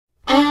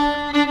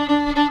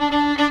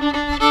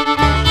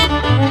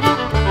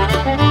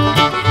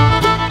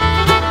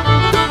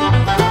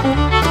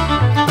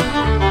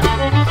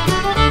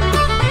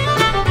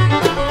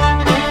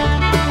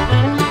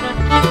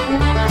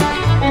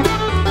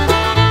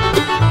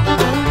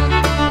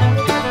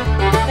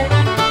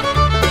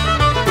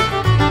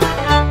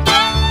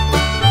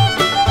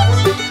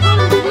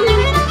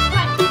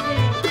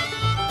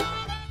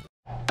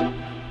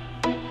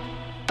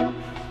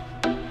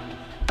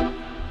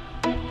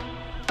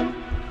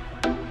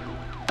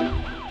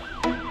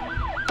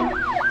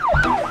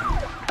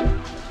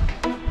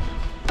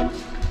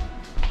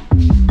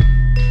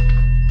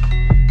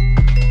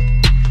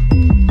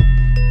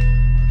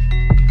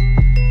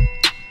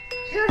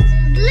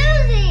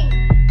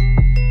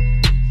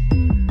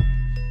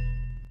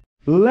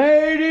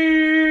Ladies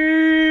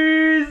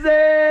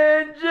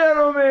and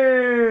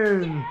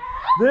gentlemen,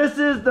 this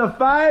is the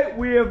fight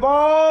we have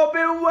all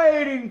been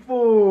waiting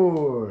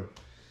for.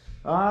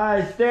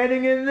 Alright,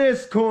 standing in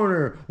this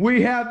corner,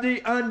 we have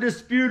the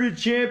undisputed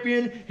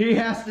champion. He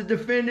has to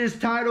defend his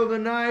title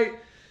tonight.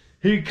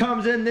 He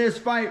comes in this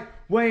fight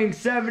weighing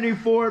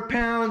 74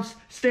 pounds,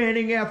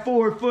 standing at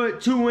 4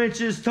 foot 2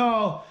 inches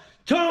tall.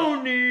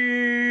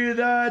 Tony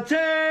the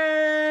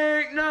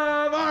Tank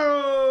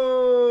Navarro!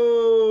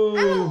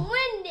 I'm gonna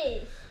win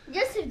this.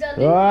 Joseph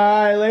doesn't.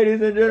 Alright,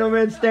 ladies and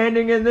gentlemen,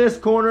 standing in this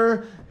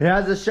corner, he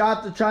has a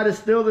shot to try to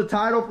steal the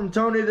title from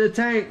Tony the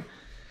Tank.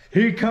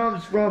 He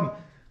comes from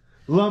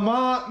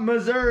Lamont,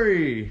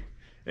 Missouri.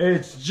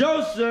 It's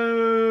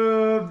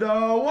Joseph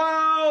the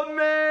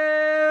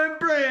Wildman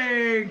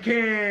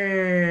Brinkamp.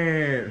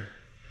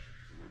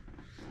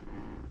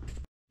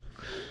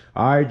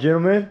 Alright,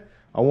 gentlemen,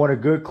 I want a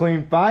good,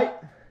 clean fight.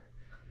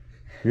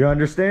 You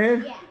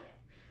understand? Yeah.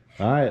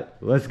 Alright,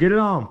 let's get it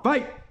on.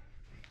 Fight!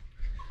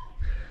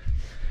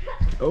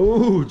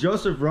 Oh,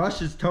 Joseph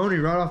rushes Tony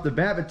right off the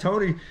bat, but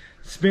Tony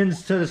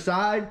spins to the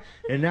side,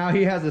 and now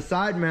he has a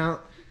side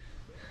mount.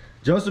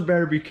 Joseph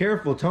better be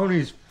careful.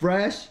 Tony's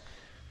fresh,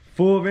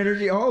 full of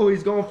energy. Oh,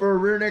 he's going for a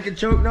rear naked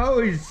choke. No,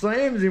 he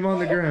slams him on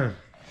the ground.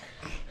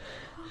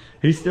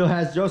 He still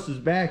has Joseph's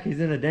back. He's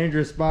in a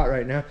dangerous spot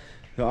right now.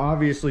 So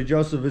obviously,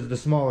 Joseph is the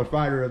smaller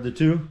fighter of the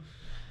two.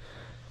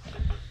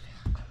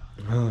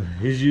 Oh,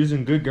 he's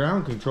using good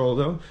ground control,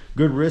 though.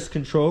 Good wrist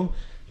control.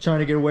 Trying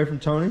to get away from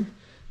Tony.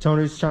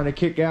 Tony's trying to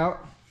kick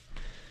out.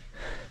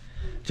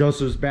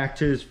 Joseph's back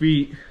to his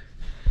feet.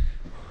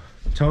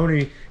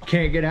 Tony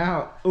can't get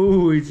out.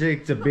 Ooh, he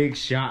takes a big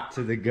shot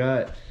to the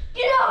gut.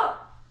 Get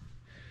up!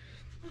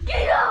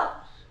 Get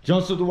up!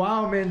 Joseph the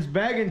Wildman's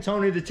begging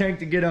Tony the Tank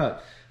to get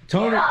up.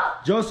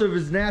 Joseph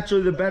is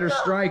naturally the better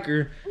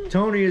striker.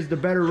 Tony is the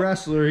better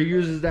wrestler. He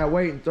uses that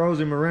weight and throws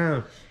him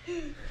around.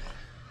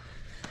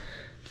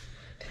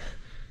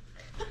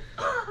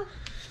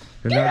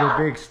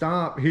 Another big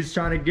stomp. He's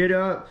trying to get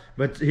up,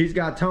 but he's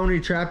got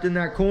Tony trapped in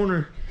that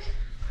corner.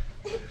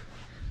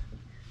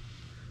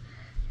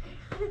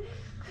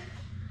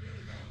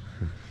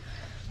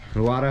 A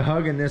lot of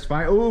hugging this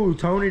fight. Ooh,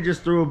 Tony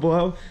just threw a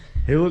blow.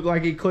 He looked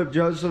like he clipped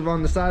Joseph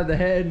on the side of the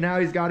head. Now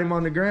he's got him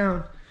on the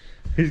ground.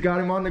 He's got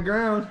him on the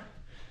ground.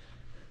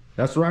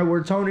 That's right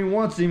where Tony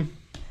wants him.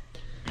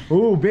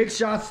 Ooh, big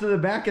shots to the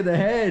back of the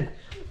head.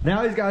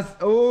 Now he's got,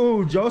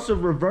 oh,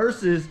 Joseph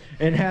reverses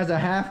and has a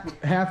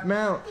half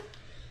mount.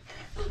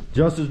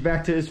 Joseph's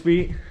back to his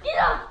feet. Get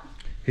up!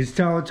 He's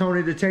telling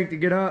Tony the Tank to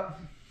get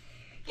up.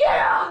 Get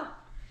up!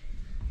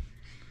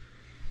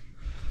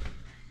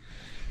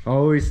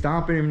 Oh, he's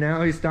stomping him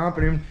now. He's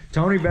stomping him.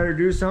 Tony better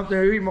do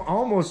something. He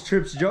almost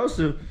trips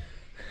Joseph.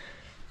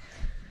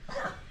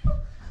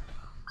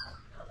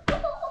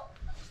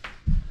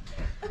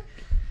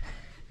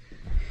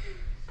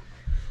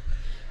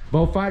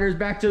 Both fighters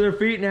back to their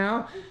feet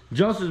now.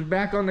 Joseph's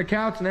back on the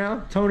couch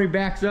now. Tony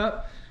backs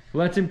up,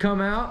 lets him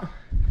come out.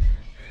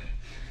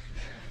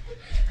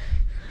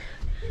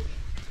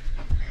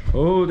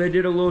 Oh, they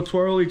did a little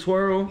twirly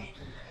twirl.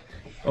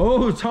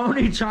 Oh,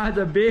 Tony tried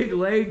the big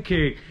leg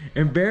kick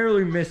and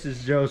barely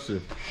misses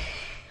Joseph.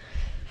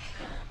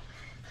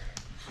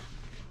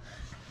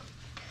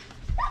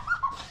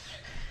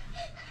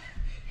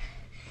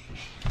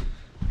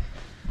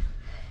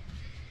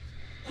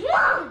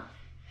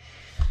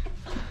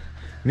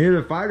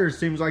 Neither fighter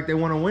seems like they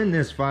want to win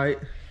this fight.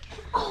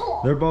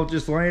 They're both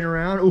just laying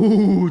around.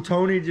 Ooh,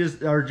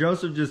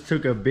 Joseph just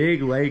took a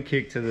big leg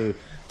kick to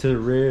the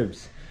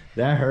ribs.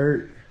 That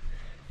hurt.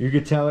 You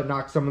could tell it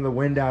knocked some of the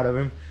wind out of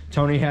him.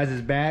 Tony has his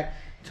back.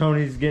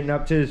 Tony's getting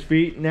up to his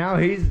feet. Now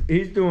he's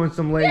doing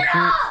some leg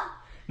kicks.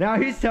 Now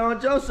he's telling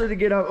Joseph to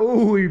get up.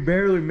 Ooh, he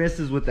barely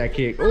misses with that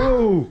kick.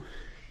 Ooh,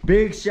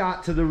 big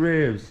shot to the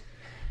ribs.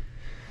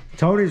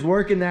 Tony's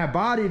working that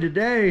body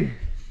today.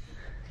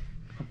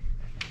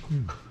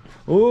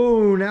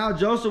 Ooh, now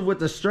Joseph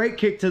with a straight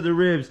kick to the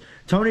ribs.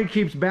 Tony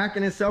keeps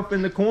backing himself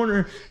in the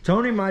corner.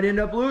 Tony might end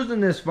up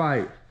losing this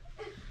fight.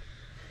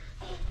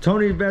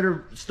 Tony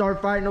better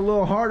start fighting a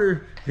little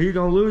harder. He's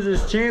gonna lose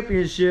his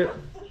championship.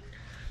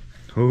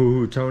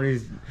 Ooh, Tony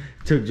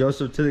took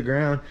Joseph to the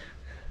ground.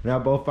 Now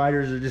both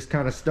fighters are just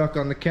kind of stuck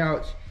on the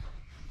couch.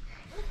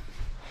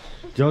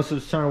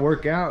 Joseph's trying to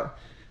work out.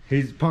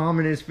 He's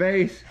palming his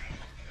face.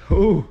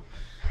 Ooh.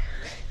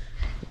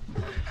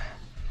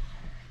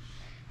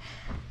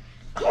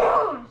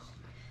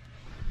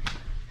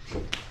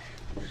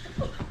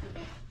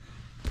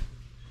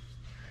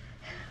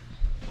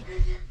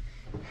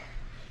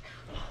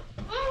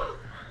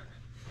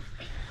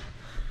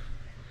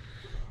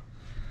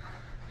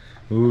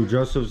 Ooh,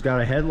 Joseph's got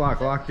a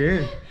headlock locked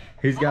in.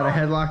 He's got a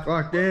headlock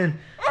locked in.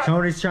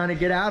 Tony's trying to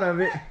get out of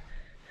it.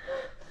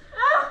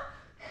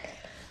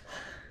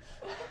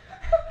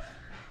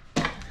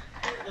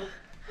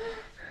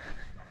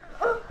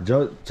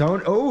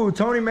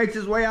 Tony makes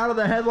his way out of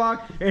the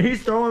headlock and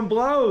he's throwing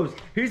blows.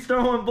 He's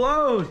throwing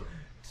blows.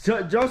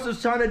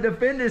 Joseph's trying to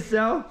defend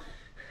himself.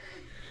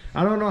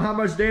 I don't know how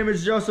much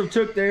damage Joseph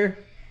took there.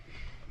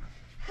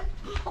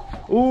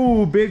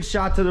 Ooh, big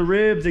shot to the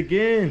ribs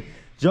again.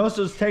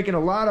 Joseph's taking a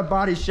lot of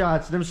body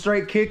shots. Them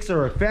straight kicks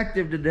are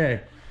effective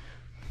today.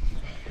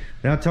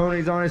 Now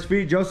Tony's on his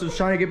feet. Joseph's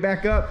trying to get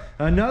back up.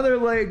 Another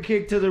leg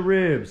kick to the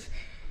ribs.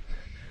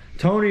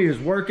 Tony is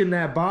working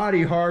that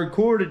body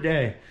hardcore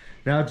today.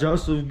 Now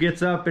Joseph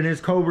gets up in his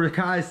Cobra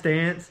Kai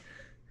stance.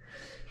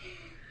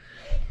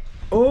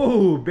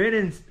 Oh,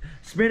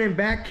 spinning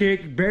back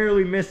kick.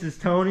 Barely misses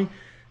Tony.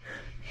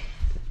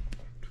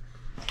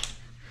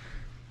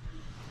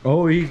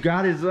 Oh, he's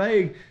got his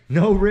leg.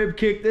 No rib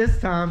kick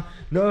this time.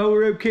 No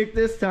rib kick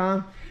this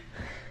time.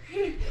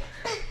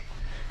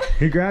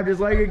 He grabbed his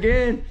leg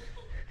again.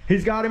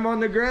 He's got him on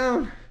the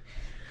ground.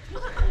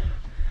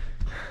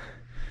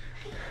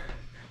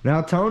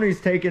 Now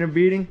Tony's taking a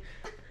beating.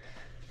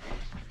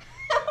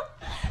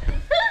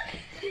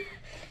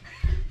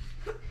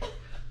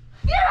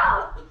 Get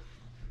up!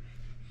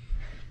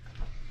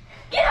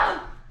 Get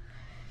up!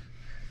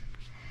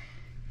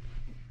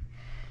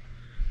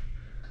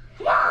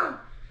 Come on!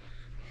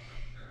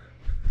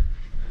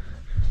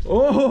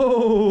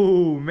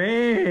 Oh,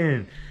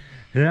 man.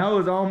 That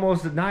was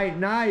almost a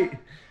night-night.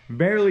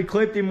 Barely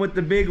clipped him with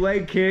the big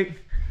leg kick.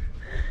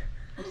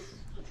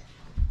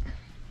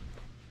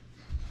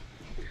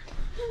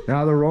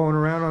 Now they're rolling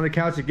around on the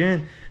couch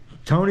again.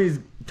 Tony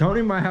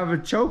might have a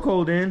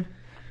chokehold in.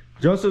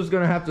 Joseph's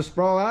going to have to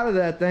sprawl out of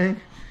that thing.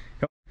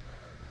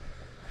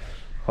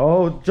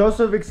 Oh,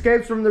 Joseph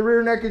escapes from the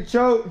rear naked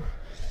choke.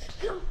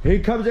 He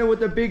comes in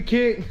with a big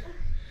kick.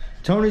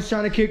 Tony's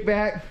trying to kick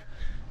back.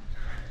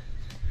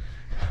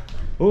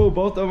 Oh,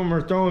 both of them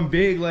are throwing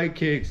big leg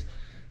kicks.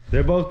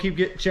 They both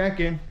keep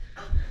checking.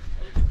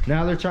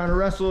 Now they're trying to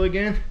wrestle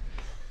again.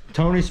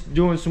 Tony's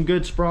doing some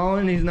good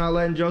sprawling. He's not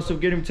letting Joseph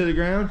get him to the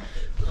ground.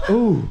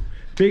 Ooh,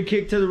 big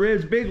kick to the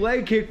ribs. Big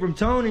leg kick from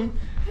Tony.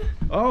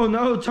 Oh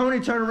no, Tony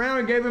turned around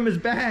and gave him his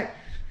back.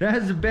 That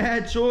is a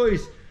bad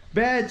choice.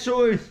 Bad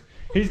choice.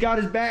 He's got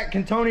his back.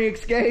 Can Tony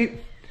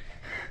escape?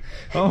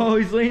 Oh,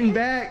 he's leaning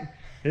back.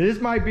 This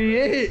might be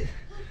it.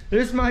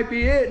 This might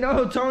be it.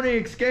 No, Tony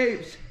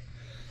escapes.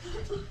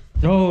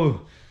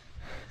 Oh,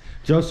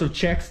 Joseph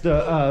checks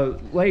the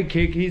leg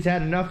kick. He's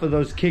had enough of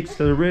those kicks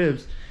to the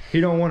ribs. He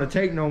don't want to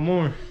take no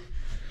more.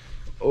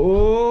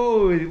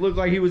 Oh, it looked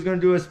like he was going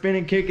to do a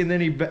spinning kick, and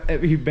then he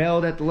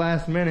bailed at the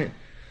last minute.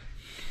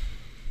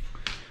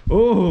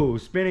 Oh,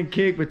 spinning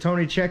kick, but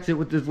Tony checks it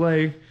with his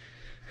leg.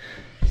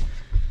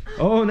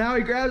 Oh, now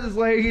he grabs his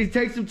leg. He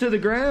takes him to the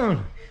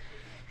ground.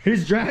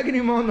 He's dragging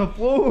him on the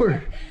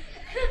floor.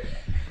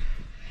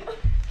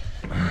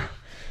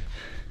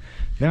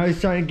 Now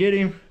he's trying to get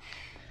him.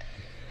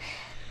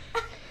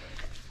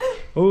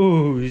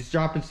 Oh, he's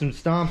dropping some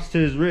stomps to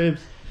his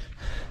ribs.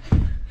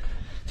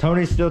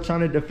 Tony's still trying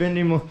to defend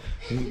him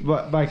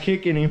by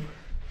kicking him.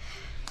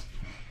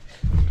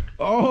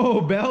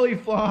 Oh, belly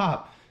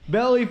flop.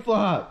 Belly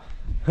flop.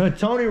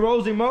 Tony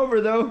rolls him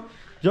over though.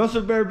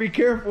 Joseph better be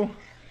careful.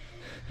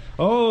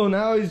 Oh,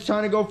 now he's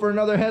trying to go for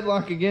another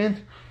headlock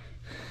again.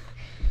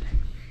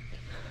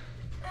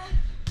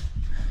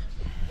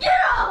 Get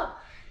up!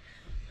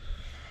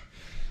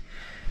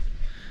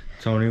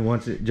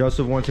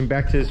 Joseph wants him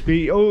back to his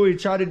feet. Oh, he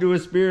tried to do a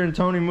spear and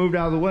Tony moved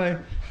out of the way.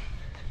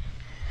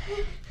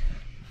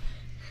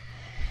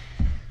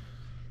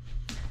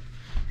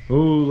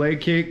 Ooh, leg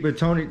kick, but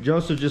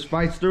Joseph just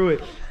fights through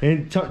it.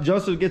 And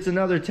Joseph gets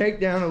another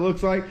takedown, it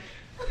looks like.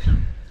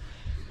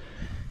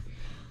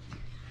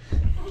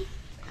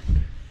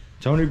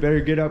 Tony better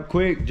get up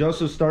quick.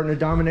 Joseph's starting to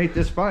dominate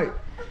this fight.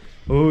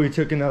 Ooh, he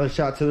took another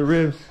shot to the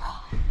ribs.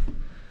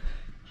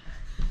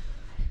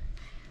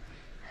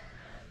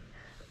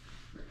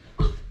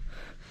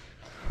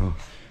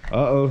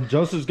 Uh-oh,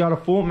 Joseph's got a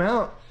full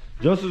mount.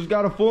 Joseph's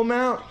got a full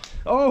mount.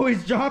 Oh,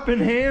 he's dropping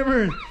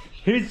hammers.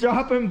 He's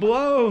dropping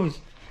blows.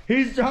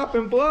 He's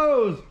dropping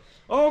blows.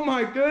 Oh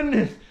my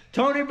goodness.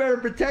 Tony better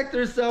protect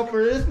herself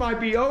or this might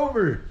be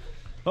over.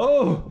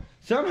 Oh,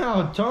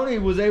 somehow Tony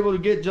was able to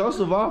get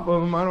Joseph off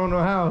of him. I don't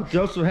know how.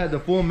 Joseph had the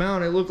full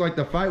mount. It looked like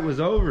the fight was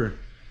over.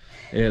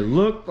 It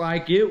looked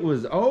like it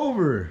was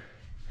over.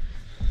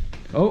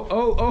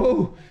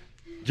 Oh.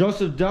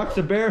 Joseph ducks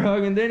a bear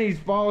hug and then he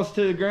falls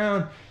to the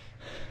ground.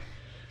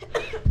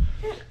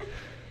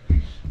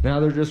 Now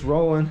they're just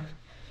rolling.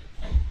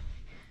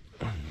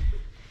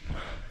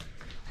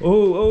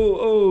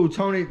 Oh,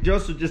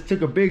 Joseph just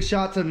took a big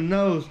shot to the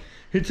nose.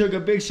 He took a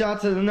big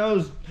shot to the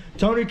nose.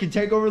 Tony can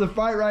take over the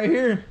fight right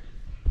here.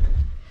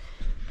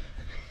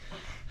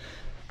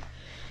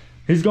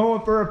 He's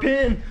going for a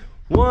pin.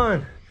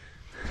 One.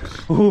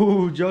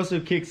 Oh,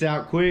 Joseph kicks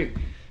out quick.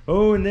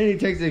 Oh, and then he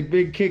takes a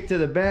big kick to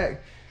the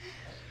back.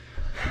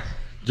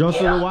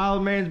 Joseph the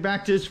Wildman's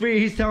back to his feet.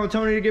 He's telling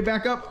Tony to get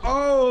back up.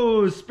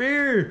 Oh,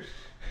 spear.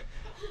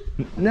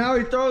 Now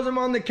he throws him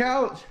on the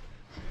couch.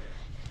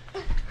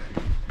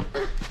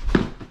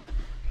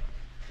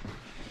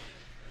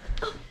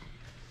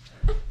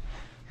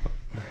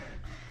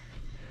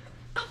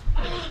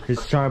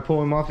 He's trying to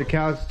pull him off the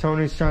couch.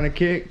 Tony's trying to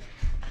kick.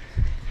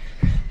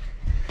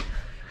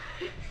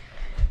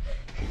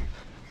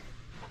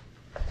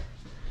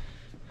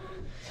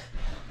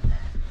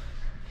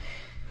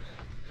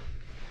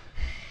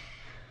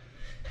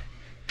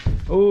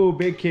 Oh,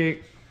 big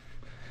kick.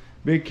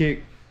 Big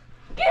kick.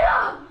 Get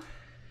up!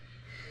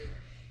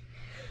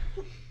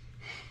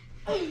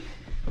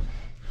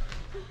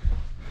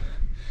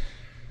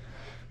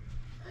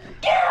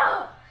 Get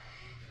up!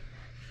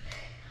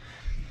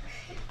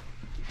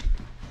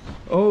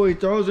 Oh, he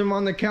throws him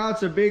on the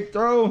couch. A big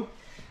throw.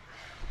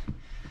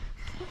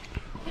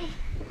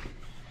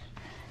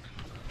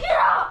 Get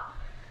up!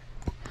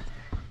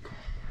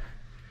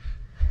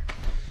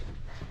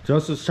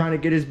 Joseph's trying to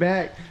get his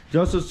back.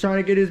 Joseph's trying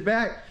to get his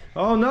back.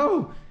 Oh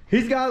no,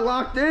 he's got it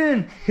locked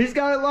in. He's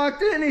got it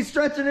locked in. He's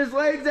stretching his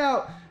legs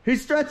out.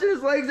 He's stretching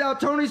his legs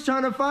out. Tony's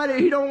trying to fight it.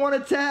 He don't want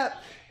to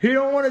tap. He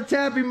don't want to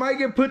tap. He might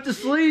get put to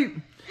sleep.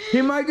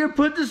 He might get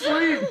put to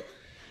sleep.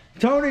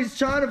 Tony's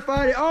trying to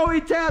fight it. Oh, he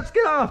taps.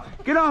 Get off.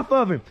 Get off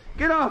of him.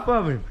 Get off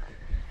of him.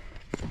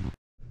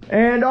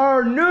 And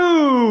our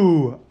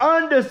new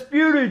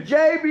undisputed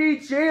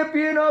JB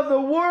champion of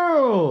the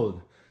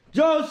world,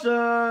 Joseph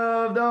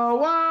the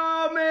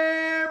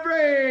Wildman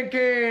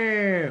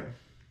Brinkamp.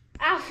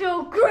 I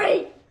feel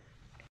great.